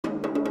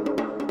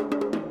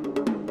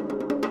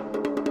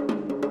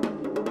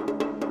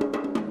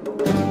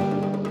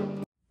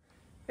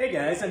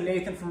guys, I'm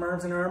Nathan from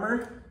Arms and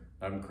Armor.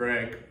 I'm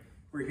Craig.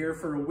 We're here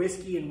for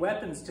Whiskey and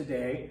Weapons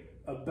today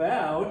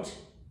about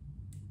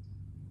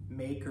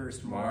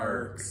Maker's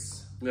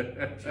Marks.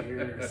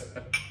 Cheers.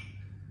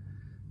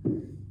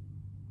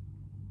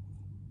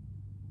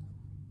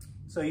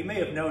 So you may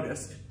have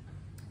noticed,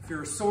 if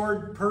you're a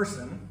sword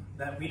person,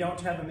 that we don't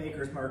have a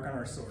Maker's Mark on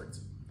our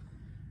swords.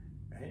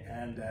 Right?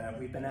 And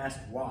we've been asked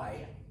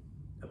why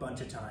a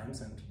bunch of times,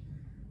 and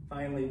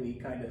finally we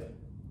kind of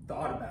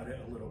thought about it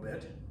a little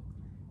bit.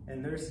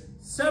 And there's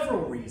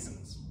several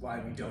reasons why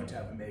we don't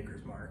have a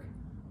Maker's Mark.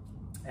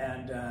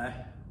 And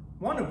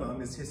one of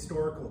them is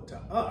historical to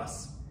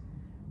us,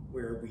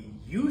 where we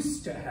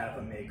used to have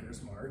a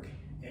Maker's Mark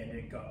and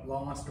it got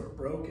lost or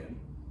broken.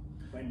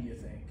 When do you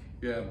think?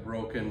 Yeah,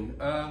 broken.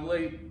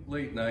 Late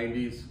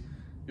 90s.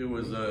 It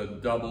was a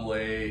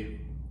AA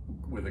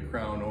with a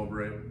crown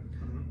over it.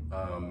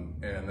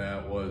 And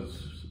that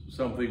was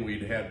something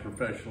we'd had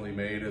professionally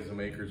made as a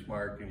Maker's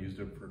Mark and used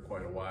it for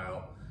quite a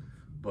while.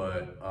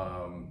 But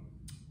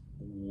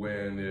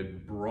when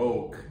it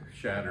broke,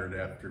 shattered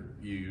after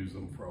you use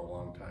them for a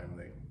long time,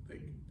 they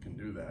can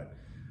do that.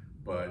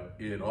 But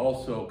it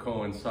also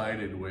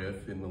coincided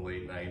with, in the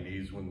late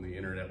 90s, when the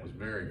internet was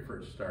very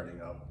first starting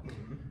up,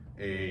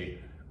 a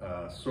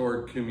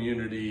sword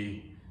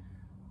community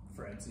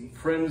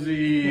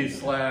frenzy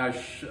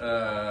slash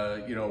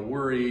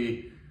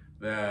worry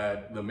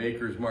that the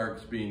Maker's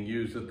Marks being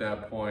used at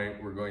that point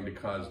were going to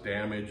cause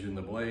damage in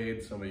the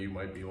blade. Some of you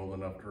might be old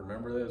enough to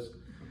remember this.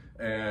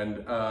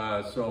 And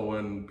so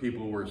when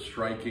people were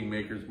striking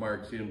Maker's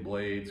Marks in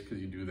blades, because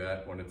you do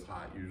that when it's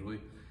hot usually,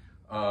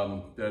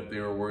 that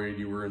they were worried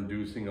you were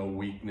inducing a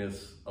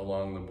weakness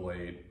along the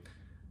blade.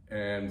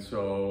 And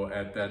so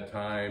at that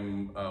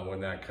time,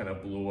 when that kind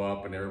of blew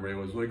up and everybody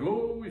was like,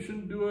 oh, we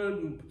shouldn't do it,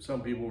 and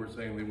some people were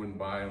saying they wouldn't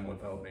buy them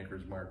without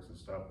Maker's Marks and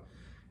stuff,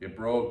 it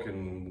broke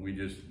and we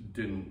just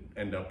didn't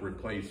end up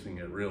replacing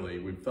it, really.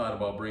 We've thought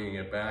about bringing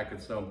it back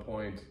at some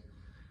point,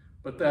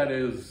 but that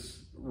is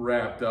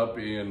wrapped up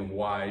in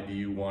why do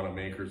you want a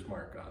Maker's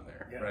Mark on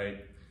there,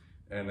 right?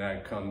 And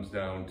that comes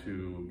down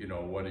to,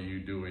 what are you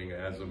doing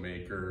as a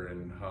maker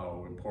and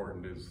how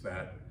important is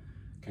that,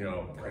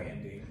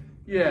 branding.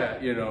 Yeah,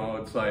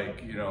 it's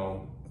like,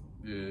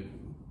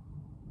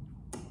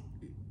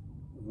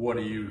 what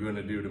are you going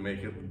to do to make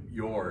it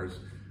yours?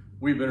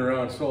 We've been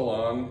around so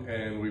long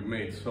and we've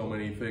made so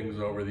many things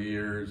over the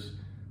years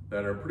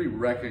that are pretty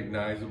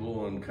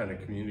recognizable and kind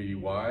of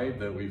community-wide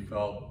that we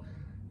felt,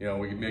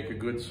 we can make a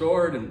good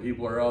sword and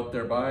people are out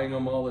there buying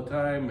them all the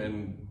time.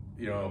 And,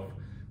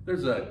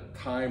 there's a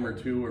time or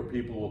two where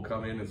people will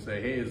come in and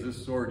say, hey, is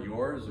this sword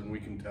yours? And we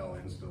can tell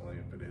instantly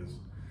if it is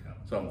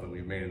something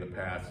we've made in the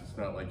past. It's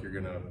not like you're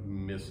gonna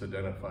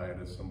misidentify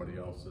it as somebody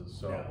else's.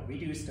 So yeah, we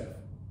do stuff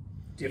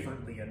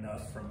differently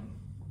enough from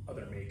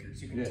other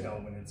makers. You can tell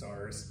when it's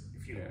ours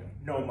if you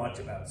know much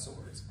about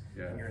swords.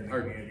 And you're in the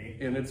community.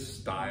 And its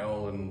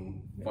style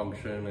and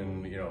function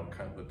and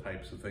kind of the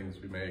types of things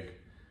we make.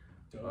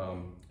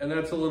 And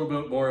that's a little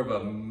bit more of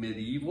a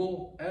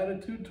medieval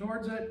attitude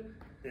towards it.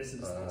 This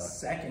is the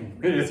second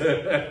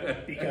reason,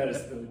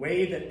 because the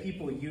way that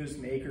people use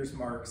Maker's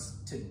Marks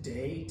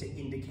today to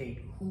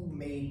indicate who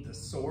made the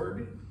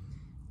sword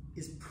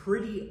is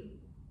pretty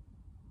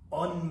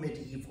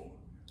unmedieval.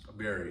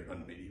 Very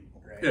unmedieval.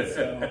 Right.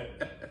 So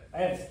I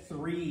have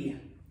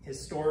 3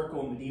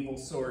 historical medieval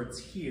swords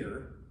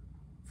here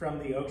from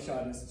the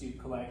Oakeshott Institute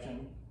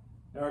collection.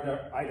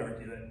 I'd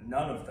argue that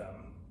none of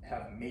them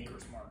have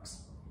Maker's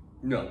Marks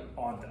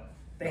on them.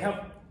 They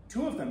have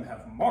 2 of them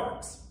have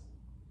marks.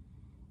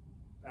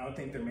 I don't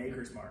think they're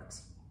Maker's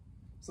Marks.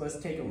 So let's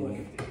take a look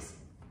at these.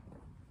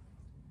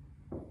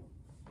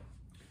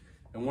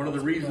 And one of the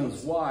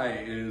reasons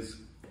why is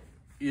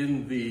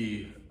in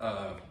the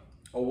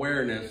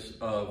awareness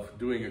of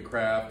doing a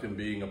craft and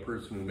being a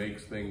person who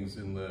makes things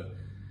in the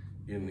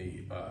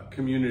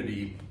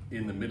community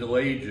in the Middle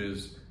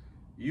Ages,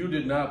 you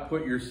did not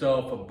put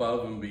yourself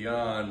above and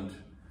beyond,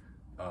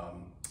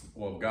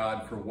 well,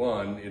 God for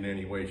one, in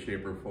any way,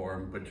 shape, or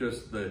form, but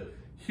just the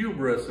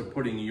hubris of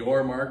putting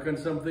your mark on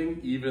something.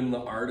 Even the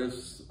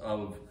artists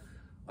of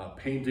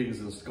paintings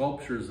and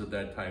sculptures at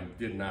that time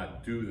did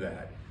not do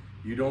that.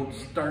 You don't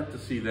start to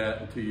see that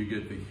until you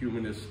get the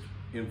humanist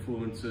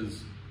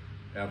influences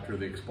after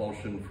the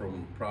expulsion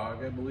from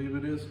Prague, I believe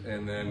it is.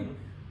 And then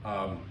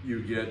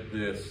you get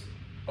this,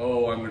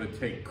 oh, I'm going to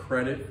take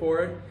credit for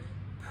it.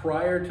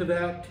 Prior to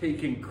that,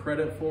 taking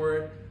credit for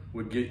it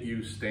would get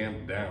you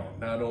stamped down,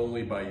 not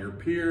only by your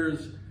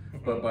peers,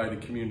 but by the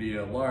community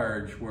at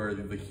large, where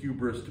the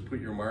hubris to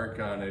put your mark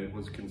on it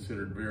was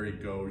considered very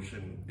gauche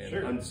and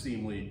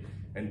unseemly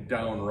and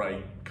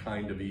downright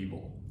kind of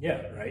evil.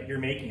 Yeah, right. You're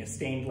making a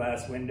stained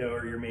glass window,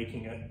 or you're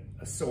making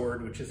a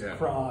sword, which is a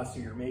cross, or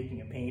you're making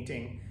a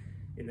painting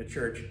in the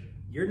church.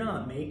 You're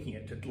not making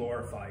it to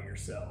glorify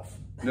yourself.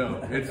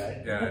 No, it's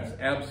it's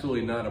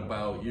absolutely not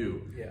about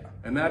you. Yeah.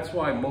 And that's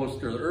why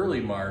most of the early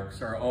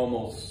marks are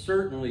almost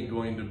certainly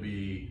going to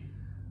be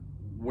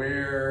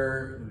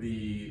where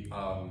the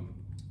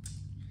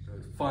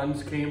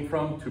funds came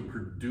from to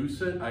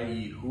produce it,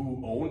 i.e.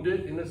 who owned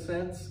it in a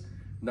sense,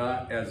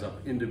 not as an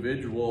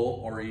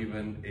individual or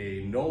even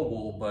a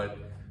noble, but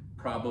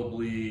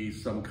probably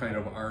some kind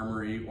of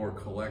armory or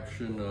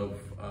collection of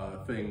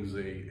things,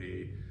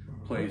 a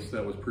place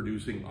that was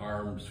producing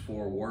arms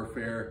for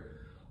warfare,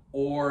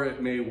 or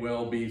it may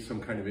well be some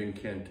kind of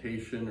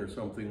incantation or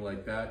something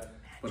like that,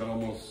 but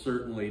almost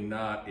certainly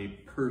not a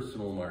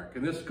personal mark.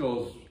 And this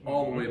goes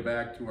all the way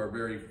back to our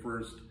very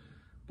first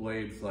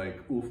blades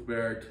like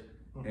Oakeshott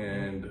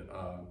and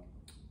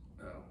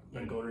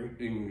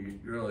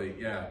really,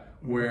 yeah,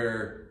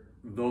 where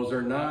those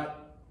are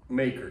not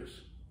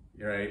makers,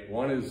 right?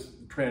 One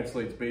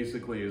translates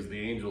basically as the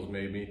angels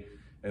made me,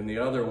 and the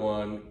other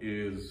one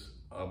is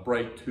a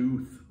bright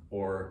tooth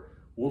or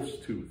wolf's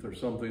tooth or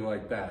something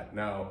like that.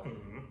 Now,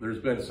 there's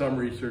been some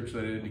research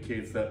that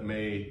indicates that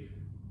may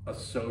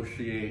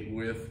associate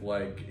with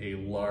like a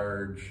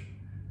large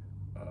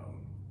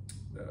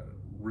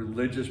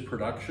religious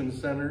production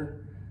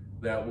center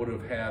that would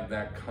have had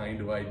that kind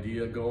of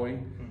idea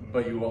going,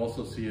 but you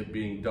also see it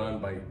being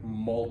done by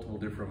multiple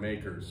different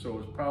makers. So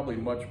it's probably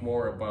much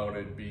more about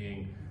it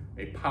being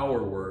a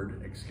power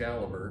word,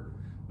 Excalibur,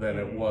 than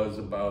it was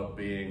about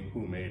being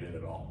who made it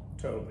at all.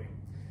 Totally.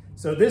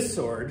 So this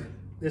sword,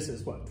 this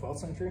is what, 12th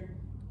century?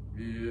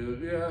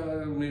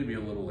 Yeah, maybe a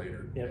little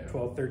later. Yeah,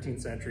 12th,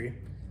 13th century,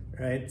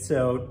 right?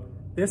 So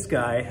this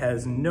guy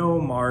has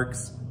no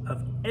marks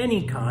of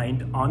any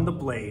kind on the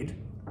blade.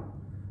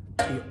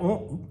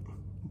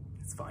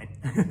 It's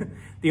fine.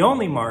 The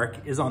only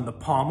mark is on the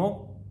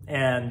pommel,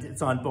 and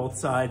it's on both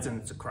sides, and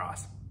it's a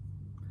cross,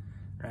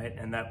 right?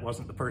 And that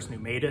wasn't the person who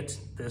made it.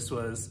 This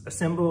was a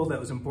symbol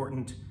that was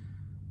important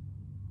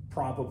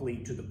probably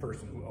to the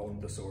person who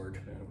owned the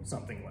sword,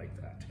 something like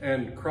that.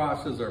 And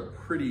crosses are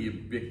pretty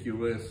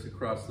ubiquitous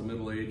across the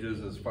Middle Ages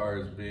as far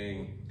as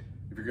being,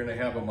 if you're gonna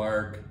have a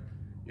mark,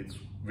 it's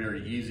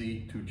very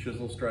easy, 2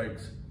 chisel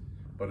strikes,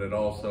 but it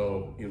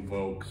also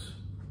invokes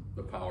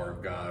the power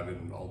of God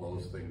and all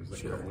those things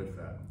that come with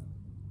that.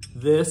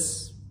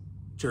 This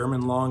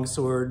German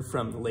longsword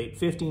from the late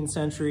 15th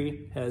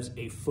century has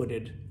a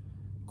footed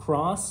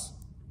cross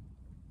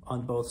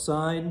on both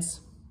sides.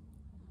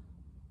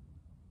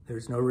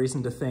 There's no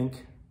reason to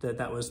think that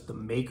that was the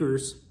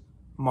maker's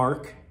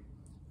mark,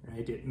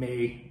 right? It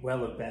may well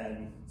have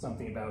been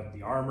something about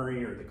the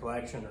armory or the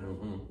collection or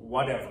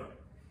whatever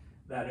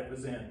that it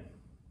was in.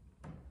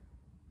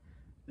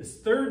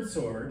 This third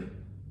sword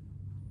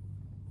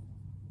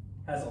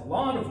has a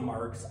lot of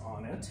marks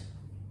on it,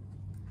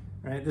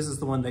 right? This is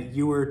the one that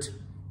Ewart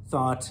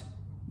thought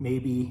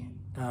maybe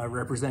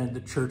represented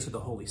the Church of the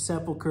Holy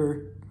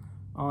Sepulchre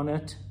on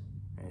it.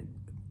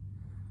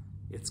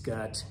 It's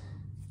got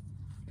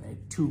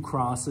 2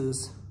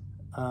 crosses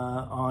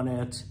on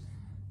it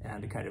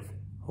and a kind of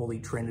Holy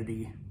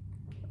Trinity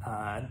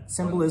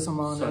symbolism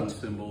on it.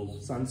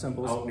 Sun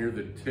symbols. Out near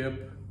the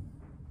tip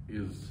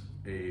is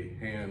a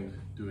hand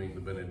doing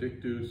the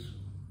Benedictus.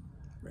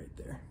 Right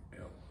there.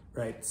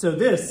 Right, so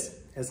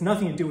this has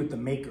nothing to do with the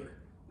maker,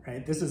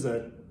 right? This is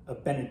a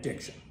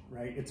benediction,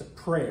 right? It's a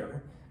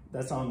prayer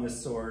that's on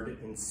this sword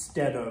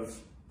instead of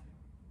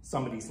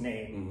somebody's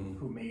name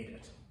who made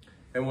it.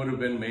 And would have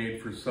been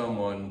made for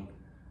someone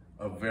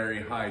of very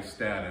high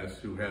status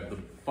who had the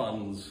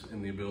funds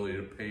and the ability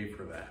to pay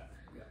for that.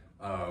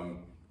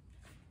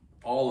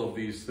 All of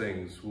these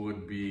things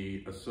would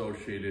be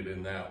associated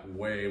in that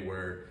way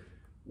where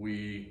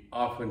we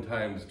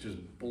oftentimes just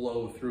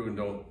blow through and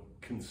don't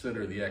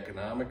consider the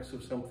economics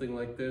of something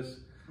like this.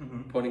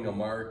 Putting a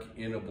mark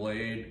in a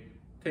blade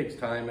takes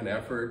time and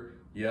effort.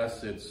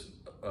 Yes, it's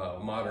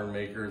modern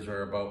makers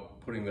are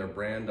about putting their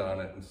brand on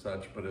it and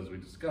such, but as we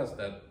discussed,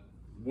 that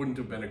wouldn't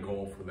have been a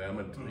goal for them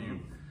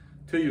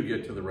until you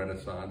get to the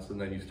Renaissance, and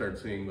then you start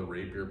seeing the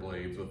rapier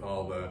blades with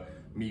all the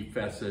me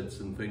facets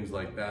and things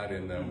like that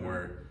in them,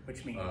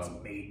 which means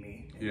made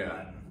me in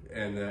Latin.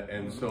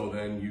 And so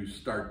then you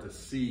start to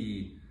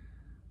see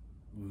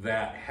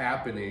that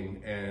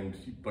happening,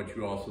 but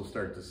you also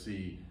start to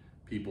see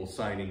people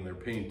signing their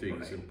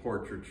paintings and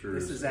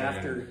portraitures. This is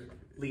after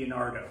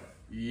Leonardo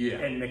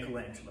and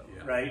Michelangelo,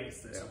 right?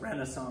 It's this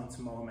Renaissance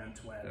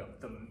moment when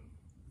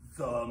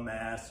the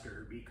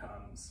master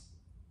becomes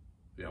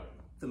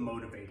the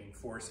motivating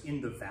force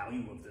in the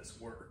value of this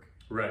work.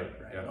 Right.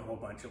 In a whole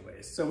bunch of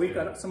ways. So we've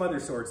got some other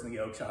swords in the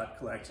Oakeshott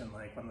collection,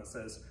 like one that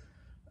says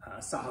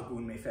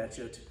Sahagun me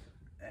fetchet,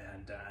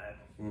 and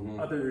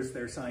others,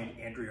 they're signed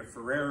Andrea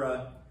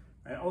Ferreira,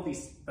 right? All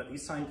these, but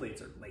these sign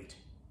plates are late.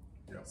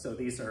 So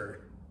these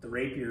are, the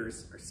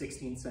rapiers are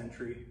 16th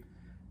century,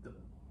 the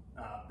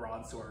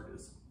broadsword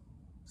is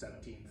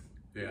 17th,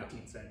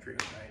 18th century,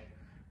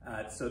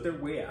 right? So they're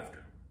way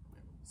after.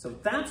 So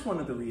that's one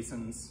of the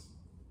reasons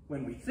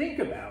when we think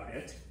about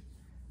it,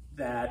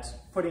 that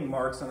putting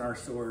marks on our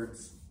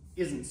swords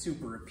isn't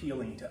super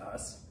appealing to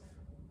us,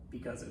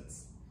 because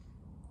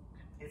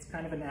it's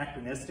kind of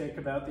anachronistic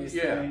about these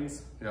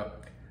things.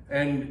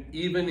 And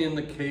even in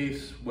the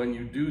case when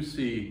you do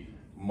see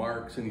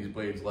marks in these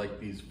blades, like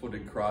these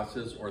footed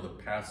crosses or the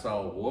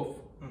Passau wolf.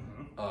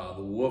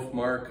 The wolf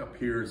mark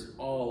appears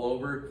all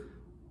over.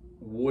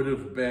 Would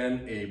have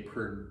been a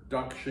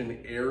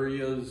production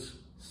area's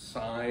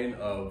sign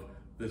of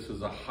this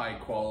is a high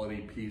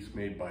quality piece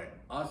made by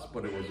us,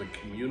 but it was a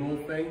communal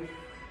thing.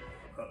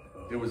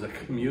 It was a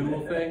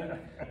communal thing,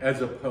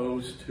 as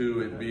opposed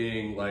to it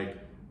being like,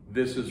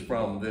 this is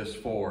from this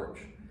forge.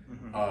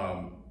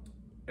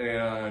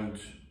 And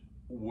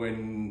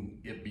when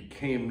it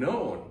became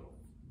known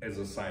as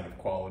a sign of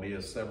quality,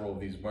 as several of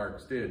these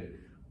marks did,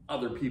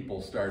 other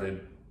people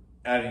started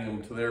adding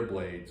them to their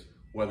blades,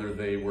 whether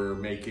they were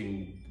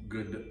making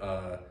good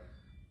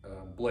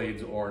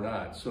blades or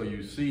not. So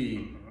you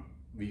see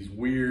these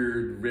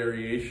weird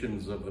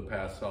variations of the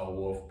Passau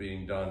wolf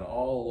being done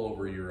all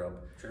over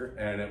Europe. Sure.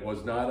 And it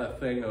was not a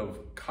thing of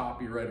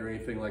copyright or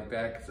anything like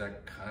that, because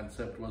that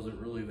concept wasn't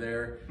really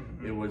there.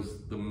 It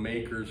was the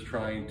makers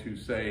trying to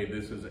say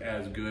this is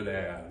as good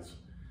as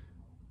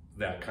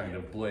that kind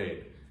of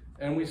blade.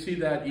 And we see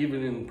that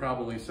even in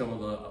probably some of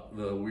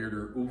the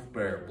weirder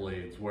Oofbear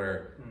blades,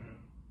 where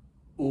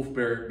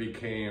Oofbear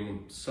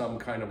became some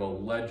kind of a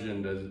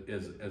legend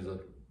as a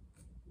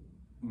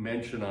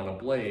mention on a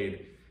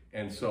blade.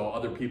 And so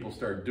other people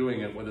start doing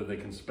it, whether they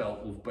can spell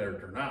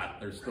Oofbear or not,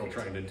 they're still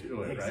trying to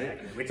do it,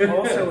 right? Which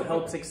also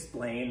helps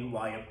explain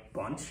why a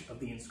bunch of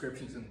the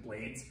inscriptions in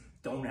blades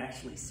don't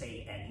actually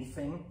say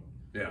anything.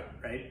 Yeah.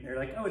 Right? They're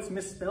like, oh, it's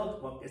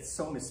misspelled. Well, it's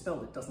so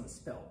misspelled, it doesn't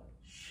spell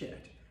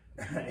shit.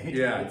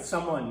 It's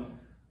someone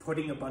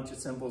putting a bunch of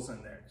symbols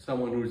in there.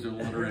 Someone who's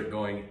illiterate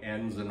going,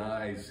 N's and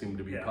I's seem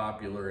to be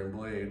popular in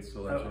blades,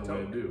 so that's what I'm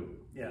going to do.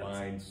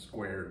 Lines,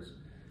 squares.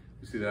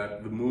 You see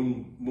that? The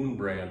Moon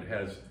brand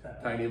has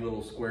tiny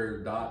little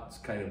square dots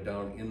kind of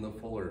down in the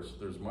fullers.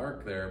 There's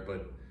mark there,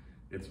 but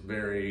it's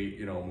very,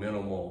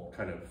 minimal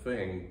kind of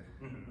thing.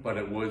 But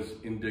it was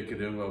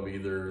indicative of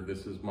either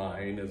this is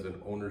mine as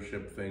an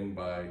ownership thing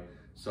by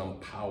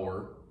some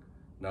power,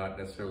 not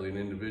necessarily an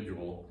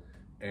individual,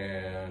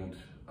 and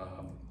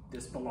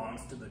this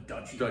belongs to the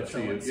duchy.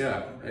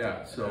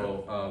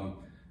 So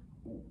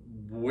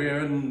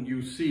when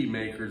you see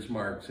makers'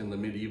 marks in the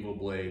medieval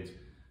blades,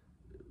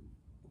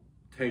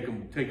 take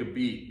a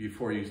beat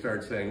before you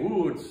start saying,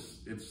 "Ooh,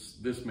 it's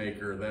this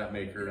maker or that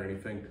maker" or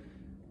anything,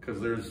 because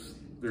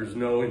there's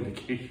no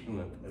indication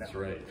that that's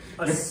right.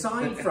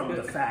 Aside from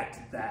the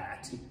fact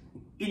that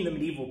in the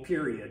medieval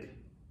period,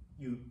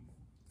 you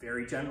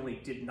very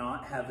generally did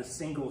not have a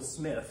single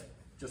smith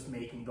just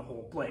making the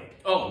whole blade.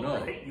 Oh no!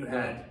 Right?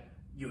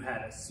 You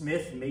had a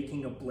smith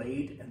making a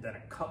blade, and then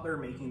a cutler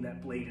making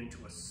that blade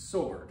into a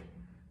sword,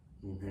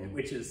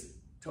 which is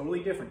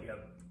totally different. You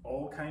have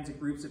all kinds of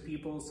groups of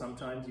people.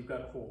 Sometimes you've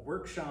got whole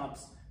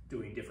workshops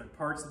doing different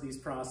parts of these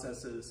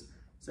processes.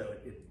 So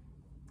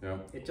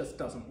it just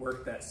doesn't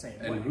work that same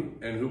way.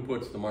 And who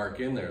puts the mark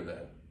in there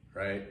then,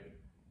 right?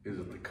 Is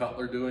it the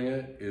cutler doing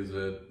it? Is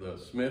it the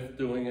smith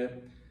doing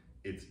it?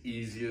 It's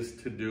easiest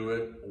to do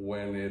it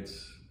when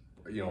it's,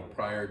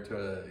 prior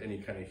to any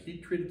kind of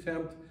heat treat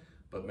attempt,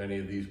 but many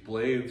of these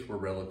blades were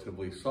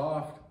relatively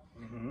soft,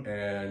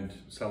 and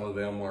some of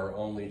them are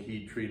only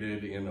heat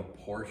treated in a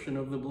portion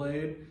of the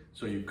blade,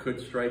 so you could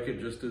strike it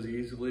just as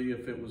easily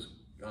if it was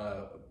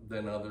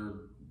than other,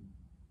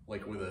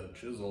 like with a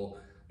chisel.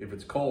 If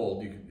it's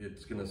cold,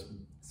 it's going to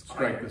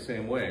strike the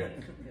same way.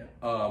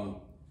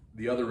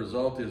 The other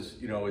result is,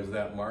 is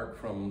that mark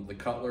from the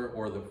cutler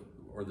or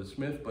the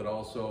smith, but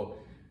also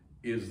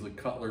is the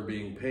cutler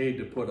being paid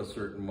to put a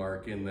certain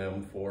mark in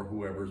them for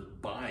whoever's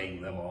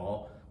buying them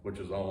all, which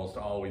is almost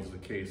always the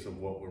case of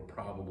what we're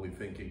probably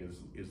thinking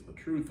is the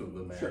truth of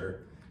the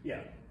matter.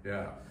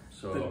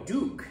 So the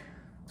Duke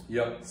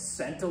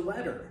sent a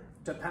letter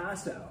to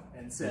Passau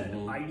and said,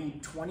 I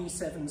need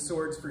 27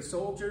 swords for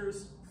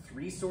soldiers,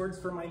 3 swords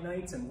for my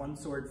knights, and 1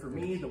 sword for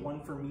me. The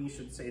one for me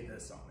should say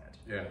this on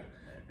it.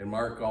 And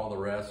mark all the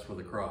rest with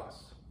a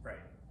cross.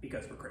 Right,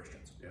 because we're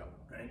Christians.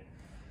 Right?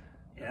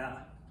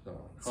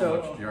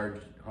 So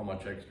how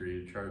much extra do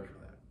you charge for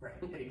that? Right,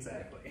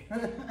 exactly.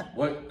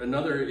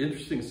 Another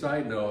interesting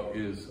side note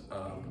is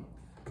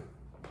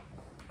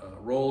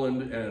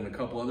Roland and a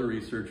couple other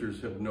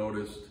researchers have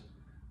noticed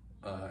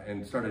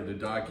and started to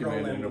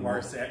document Roland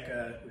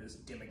Marsek is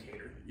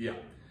Dimicator.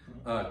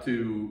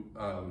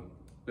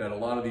 That a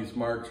lot of these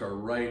marks are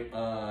right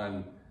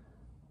on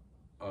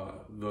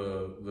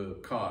the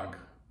cog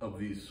of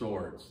these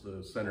swords,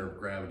 the center of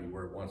gravity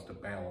where it wants to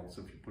balance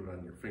if you put it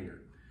on your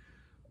finger.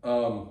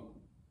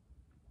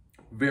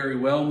 Very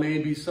well may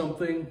be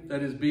something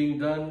that is being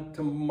done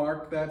to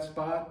mark that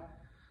spot,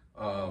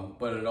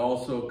 but it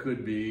also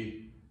could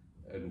be,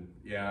 and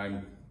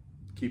I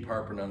keep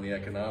harping on the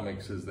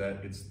economics, is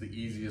that it's the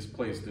easiest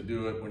place to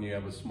do it when you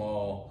have a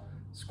small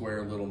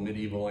square little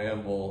medieval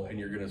anvil and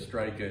you're going to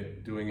strike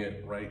it. Doing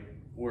it right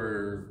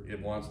where it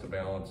wants to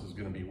balance is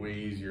going to be way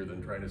easier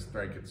than trying to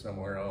strike it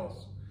somewhere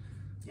else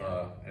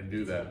and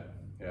do that.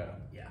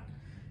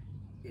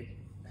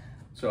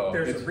 So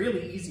there's a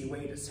really easy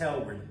way to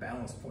tell where the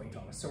balance point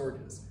on a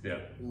sword is.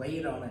 Lay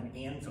it on an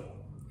anvil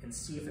and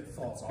see if it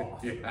falls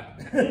off. Yeah.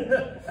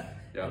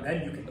 Yeah. And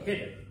then you can hit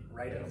it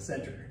right in the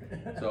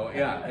center. So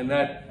yeah, and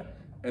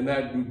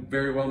that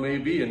very well may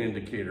be an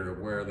indicator of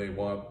where they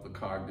want the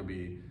cog to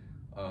be.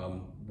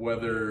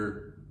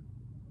 Whether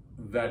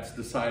that's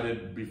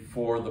decided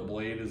before the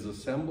blade is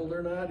assembled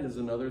or not is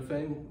another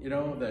thing, you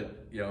know, that,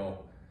 you know,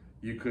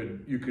 you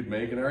could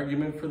make an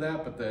argument for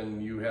that, but then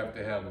you have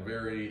to have a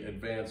very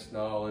advanced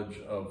knowledge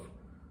of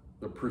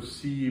the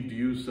perceived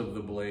use of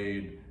the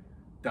blade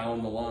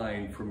down the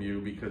line from you,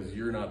 because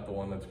you're not the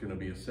one that's going to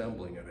be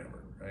assembling it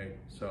ever, right?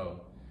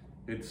 So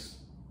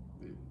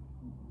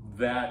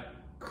that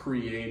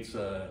creates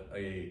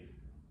a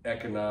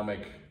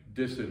economic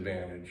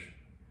disadvantage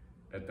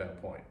at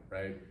that point,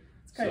 right?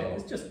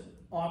 It's just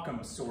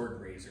Occam's sword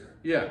razor.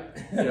 Yeah,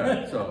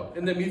 yeah. So,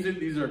 and then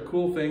these are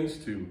cool things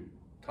to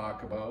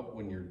talk about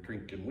when you're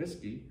drinking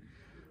whiskey,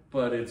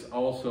 but it's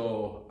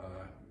also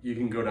you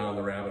can go down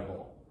the rabbit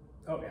hole.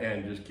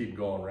 And just keep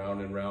going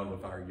round and round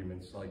with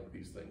arguments like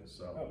these things.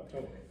 So,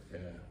 totally. Yeah.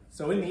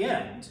 So in the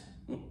end,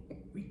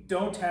 we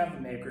don't have a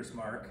maker's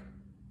mark.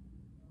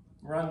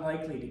 We're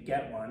unlikely to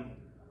get one.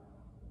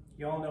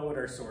 You all know what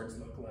our swords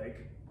look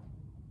like.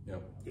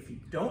 Yep. If you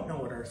don't know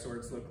what our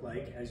swords look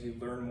like, as you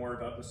learn more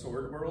about the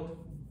sword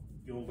world,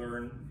 you'll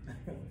learn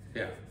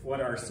what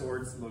our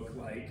swords look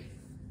like.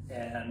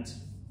 And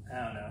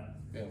I don't know.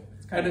 Yeah.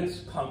 It's kind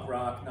of punk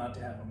rock not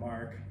to have a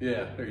mark.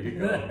 Yeah, there you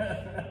go.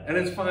 And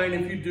it's fine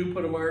if you do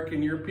put a mark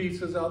in your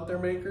pieces out there,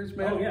 makers,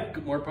 man. Oh yeah.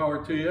 More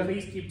power to you.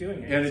 Please keep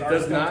doing it. And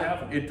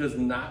it does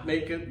not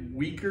make it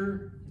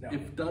weaker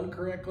if done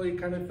correctly,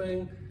 kind of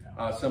thing.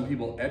 Some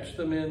people etch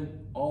them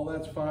in. All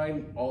that's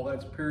fine. All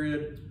that's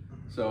period.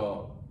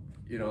 So,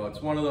 you know,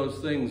 it's one of those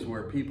things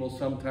where people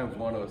sometimes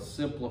want to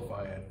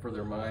simplify it for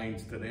their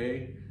minds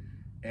today.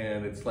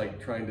 And it's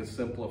like trying to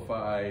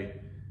simplify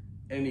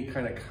any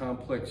kind of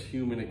complex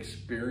human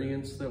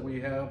experience that we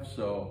have.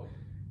 So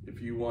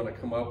if you want to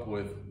come up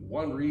with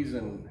one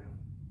reason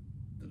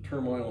the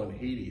turmoil in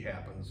Haiti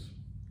happens,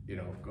 you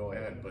know, go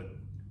ahead, but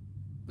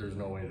there's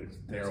no way to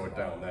narrow it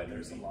down that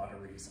There's easy. a lot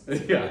of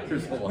reasons. Yeah,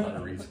 there's a lot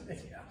of reasons.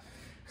 Yeah.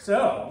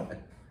 So,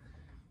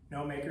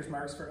 no maker's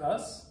marks for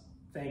us.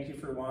 Thank you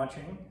for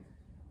watching.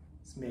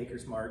 This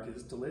maker's mark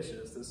is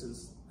delicious. This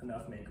is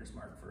enough maker's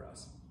mark for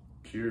us.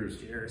 Cheers.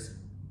 Cheers.